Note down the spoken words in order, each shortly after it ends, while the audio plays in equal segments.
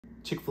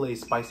Chick-fil-A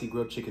Spicy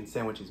Grilled Chicken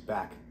Sandwich is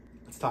back.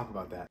 Let's talk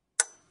about that.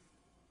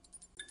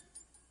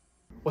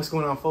 What's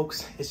going on,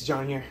 folks? It's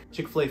John here.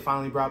 Chick-fil-A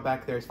finally brought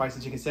back their spicy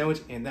chicken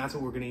sandwich, and that's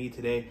what we're gonna eat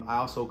today. I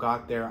also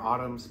got their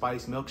Autumn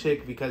Spice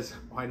Milkshake because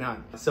why not?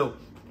 So,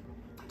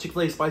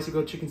 Chick-fil-A Spicy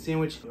Grilled Chicken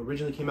Sandwich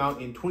originally came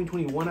out in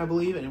 2021, I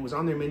believe, and it was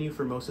on their menu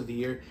for most of the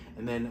year,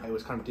 and then it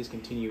was kind of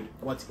discontinued.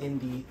 What's in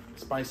the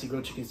Spicy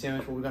Grilled Chicken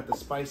Sandwich? Well, we got the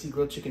Spicy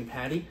Grilled Chicken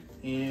Patty,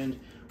 and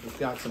we've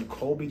got some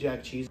Colby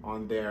Jack cheese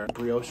on their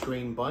brioche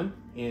grain bun,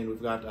 and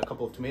we've got a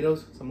couple of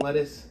tomatoes, some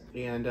lettuce,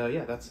 and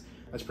yeah, that's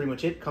pretty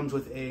much it. Comes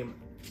with a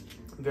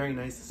very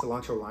nice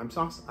cilantro lime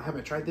sauce. I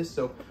haven't tried this,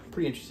 so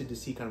pretty interested to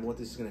see kind of what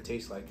this is going to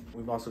taste like.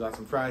 We've also got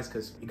some fries,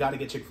 because you got to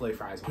get Chick-fil-A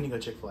fries when you go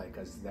to Chick-fil-A,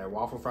 because their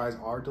waffle fries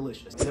are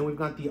delicious. And then we've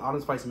got the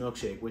Autumn Spice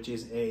Milkshake, which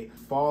is a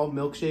fall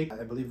milkshake.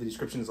 I believe the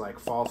description is like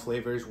fall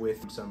flavors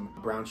with some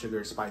brown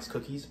sugar spice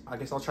cookies. I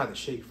guess I'll try the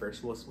shake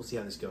first. We'll see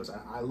how this goes.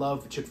 I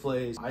love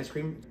Chick-fil-A's ice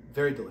cream.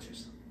 Very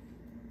delicious.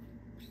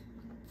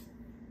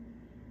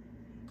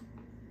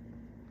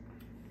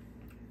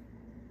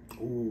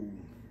 Ooh.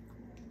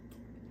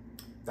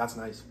 That's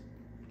nice.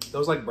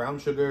 Those like brown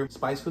sugar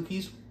spice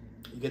cookies,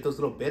 you get those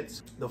little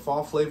bits. The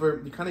fall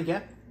flavor you kind of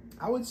get.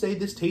 I would say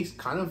this tastes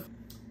kind of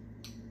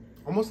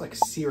almost like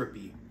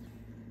syrupy.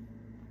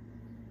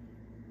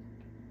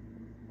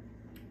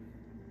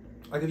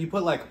 Like if you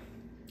put like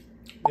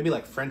maybe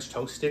like French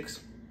toast sticks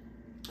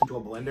into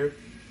a blender.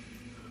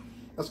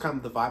 That's kind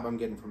of the vibe I'm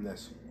getting from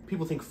this.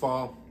 People think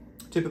fall,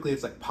 typically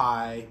it's like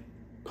pie,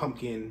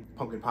 pumpkin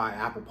pie,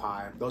 apple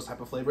pie, those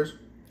type of flavors.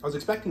 I was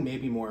expecting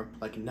maybe more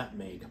like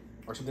nutmeg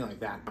or something like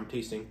that. I'm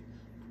tasting.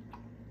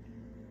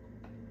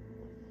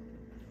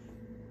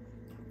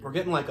 We're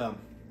getting like a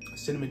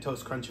cinnamon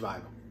toast crunch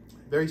vibe.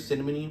 Very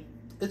cinnamony.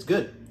 It's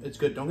good. It's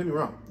good. Don't get me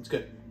wrong. It's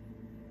good.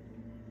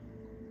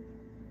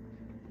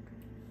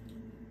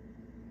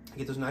 I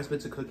get those nice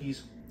bits of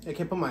cookies. I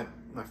can't put my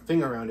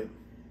finger around it.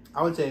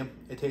 I would say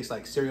it tastes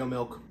like cereal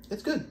milk.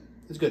 It's good.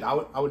 It's good.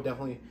 I would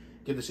definitely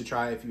give this a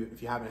try if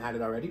you haven't had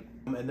it already.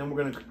 And then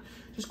we're gonna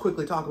just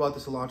quickly talk about the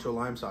cilantro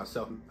lime sauce.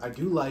 So I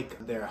do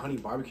like their honey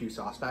barbecue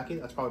sauce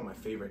packet. That's probably my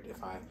favorite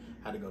if I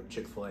had to go to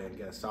Chick-fil-A and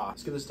get a sauce.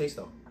 Let's give this a taste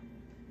though.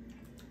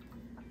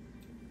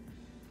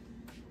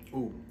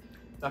 Ooh,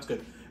 that's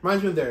good.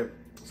 Reminds me of their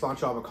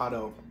cilantro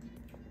avocado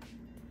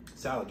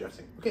salad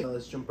dressing. Okay,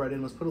 let's jump right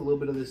in. Let's put a little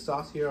bit of this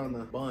sauce here on the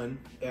bun.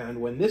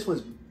 And when this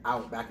was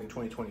out back in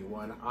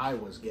 2021, I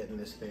was getting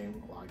this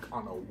thing like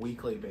on a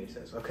weekly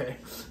basis, okay?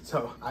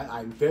 So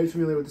I'm very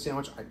familiar with the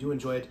sandwich. I do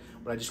enjoy it,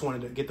 but I just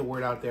wanted to get the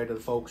word out there to the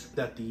folks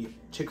that the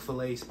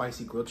Chick-fil-A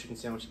Spicy Grilled Chicken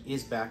Sandwich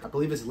is back. I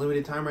believe it's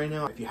limited time right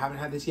now. If you haven't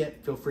had this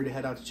yet, feel free to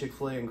head out to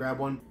Chick-fil-A and grab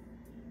one.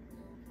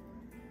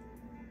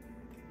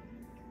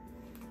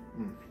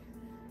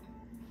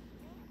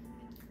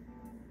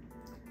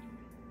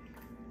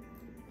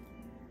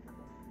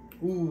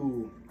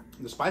 Ooh,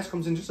 the spice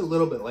comes in just a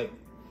little bit late.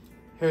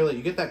 Here,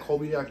 you get that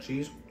Colby Jack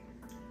cheese.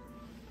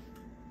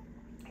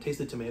 Taste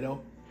the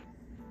tomato.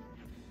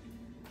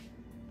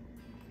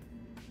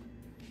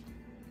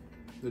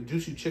 The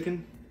juicy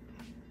chicken.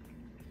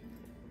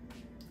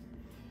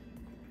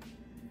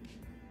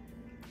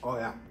 Oh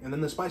yeah, and then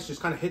the spice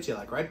just kind of hits you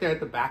like right there at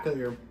the back of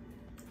your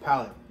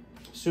palate.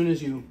 As soon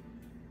as you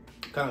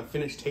kind of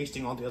finish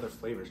tasting all the other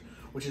flavors,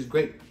 which is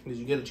great because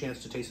you get a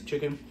chance to taste the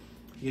chicken.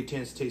 You get a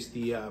chance to taste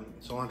the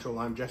cilantro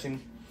lime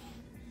dressing,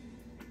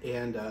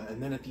 and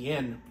then at the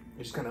end,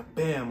 it's just kind of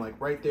bam, like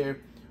right there,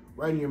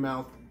 right in your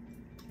mouth.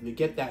 You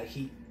get that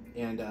heat,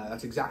 and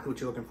that's exactly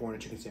what you're looking for in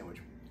a chicken sandwich.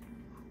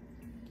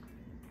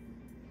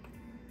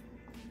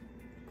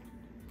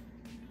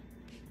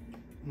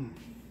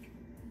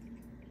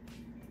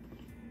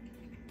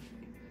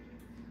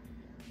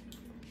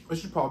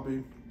 This should probably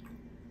be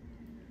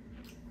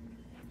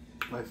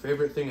my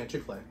favorite thing at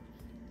Chick-fil-A,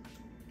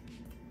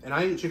 and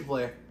I eat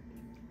Chick-fil-A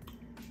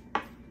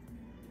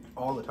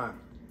all the time.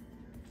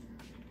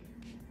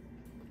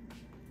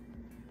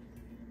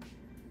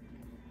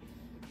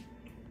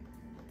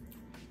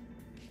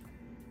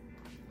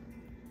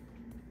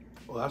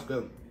 Well, that's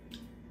good.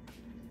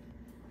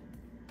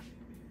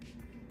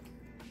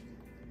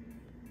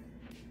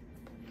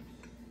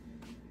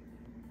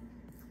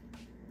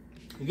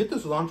 You get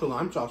this cilantro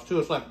lime sauce too.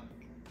 It's like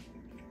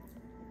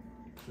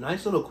a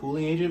nice little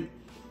cooling agent.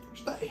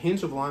 Just that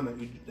hint of lime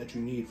that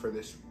you need for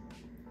this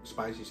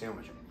spicy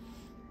sandwich.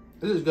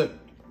 This is good.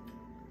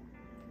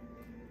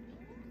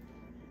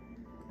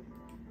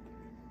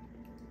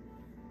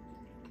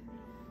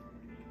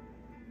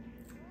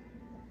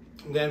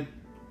 Again,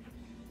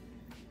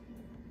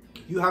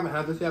 if you haven't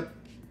had this yet,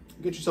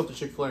 get yourself to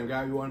Chick-fil-A and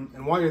grab you one.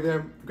 And while you're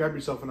there, grab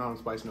yourself an Autumn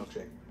Spice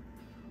Milkshake.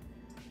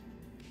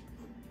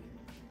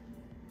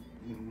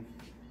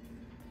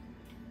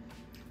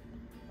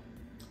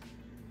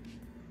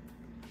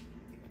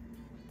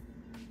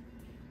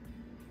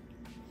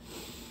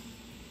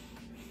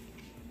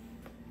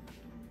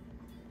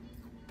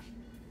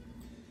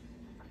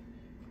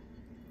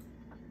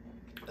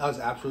 That was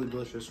absolutely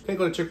delicious. Can't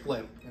go to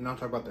Chick-fil-A and not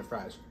talk about their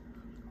fries.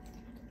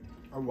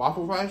 Our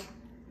waffle fries,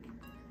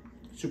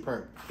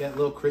 superb. Get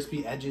little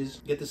crispy edges,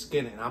 get the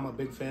skin, and I'm a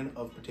big fan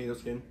of potato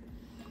skin.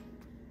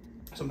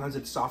 Sometimes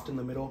it's soft in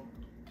the middle.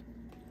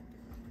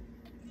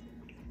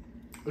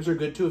 Those are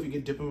good too if you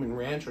could dip them in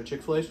ranch or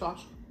Chick-fil-A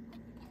sauce.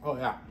 Oh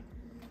yeah.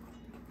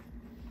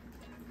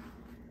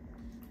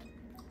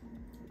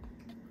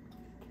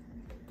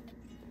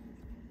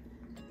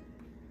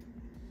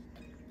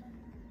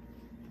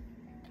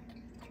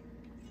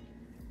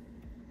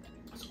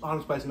 This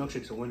Autumn Spice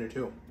Milkshake's a winner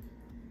too.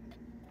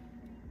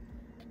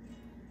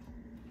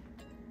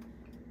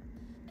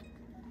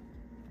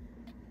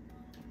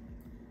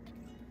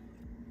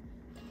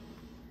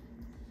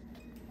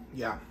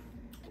 Yeah,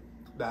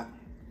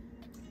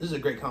 this is a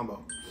great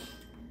combo.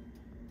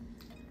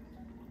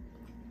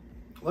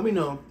 Let me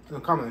know in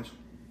the comments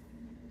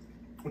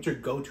what your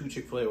go-to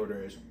Chick-fil-A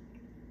order is,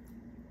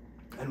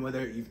 and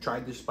whether you've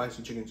tried this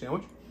spicy chicken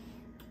sandwich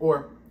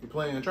or you're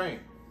planning on trying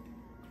it.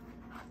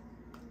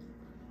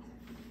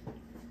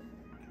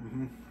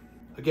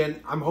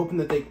 Again, I'm hoping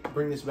that they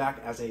bring this back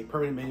as a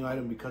permanent menu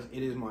item because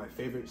it is my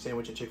favorite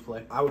sandwich at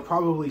Chick-fil-A. I would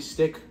probably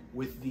stick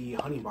with the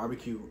honey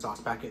barbecue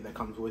sauce packet that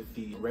comes with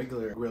the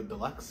regular grilled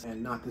deluxe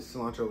and not the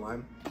cilantro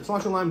lime. The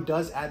cilantro lime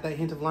does add that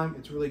hint of lime.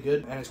 It's really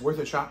good and it's worth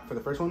a shot for the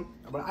first one,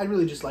 but I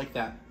really just like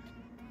that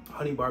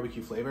honey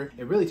barbecue flavor.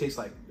 It really tastes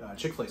like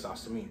Chick-fil-A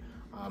sauce to me.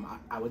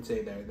 I would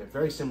say they're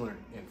very similar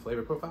in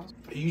flavor profiles.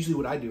 Usually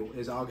what I do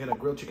is I'll get a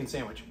grilled chicken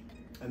sandwich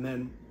and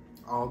then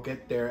I'll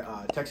get their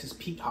Texas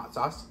Pete hot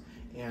sauce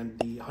and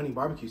the honey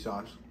barbecue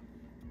sauce,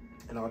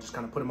 and I'll just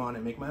kind of put them on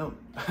and make my own.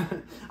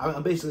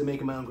 I'm basically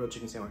making my own grilled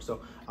chicken sandwich.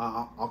 So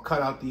I'll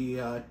cut out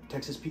the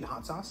Texas Pete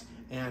hot sauce,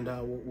 and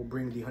we'll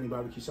bring the honey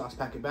barbecue sauce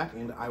packet back,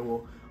 and I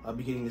will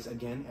be getting this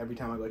again every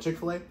time I go to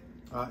Chick-fil-A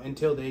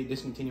until they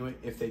discontinue it,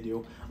 if they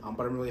do.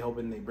 But I'm really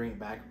hoping they bring it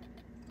back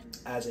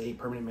as a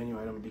permanent menu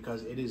item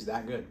because it is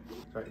that good.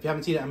 So if you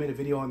haven't seen it, I made a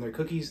video on their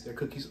cookies. Their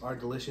cookies are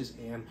delicious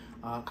and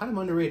kind of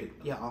underrated.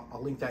 Yeah,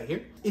 I'll link that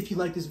here. If you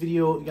like this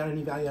video, you got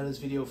any value out of this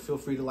video, feel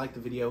free to like the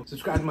video.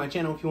 Subscribe to my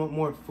channel if you want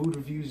more food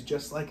reviews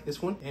just like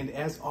this one. And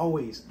as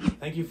always,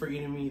 thank you for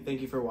eating me. Thank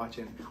you for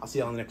watching. I'll see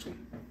you on the next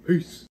one.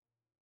 Peace.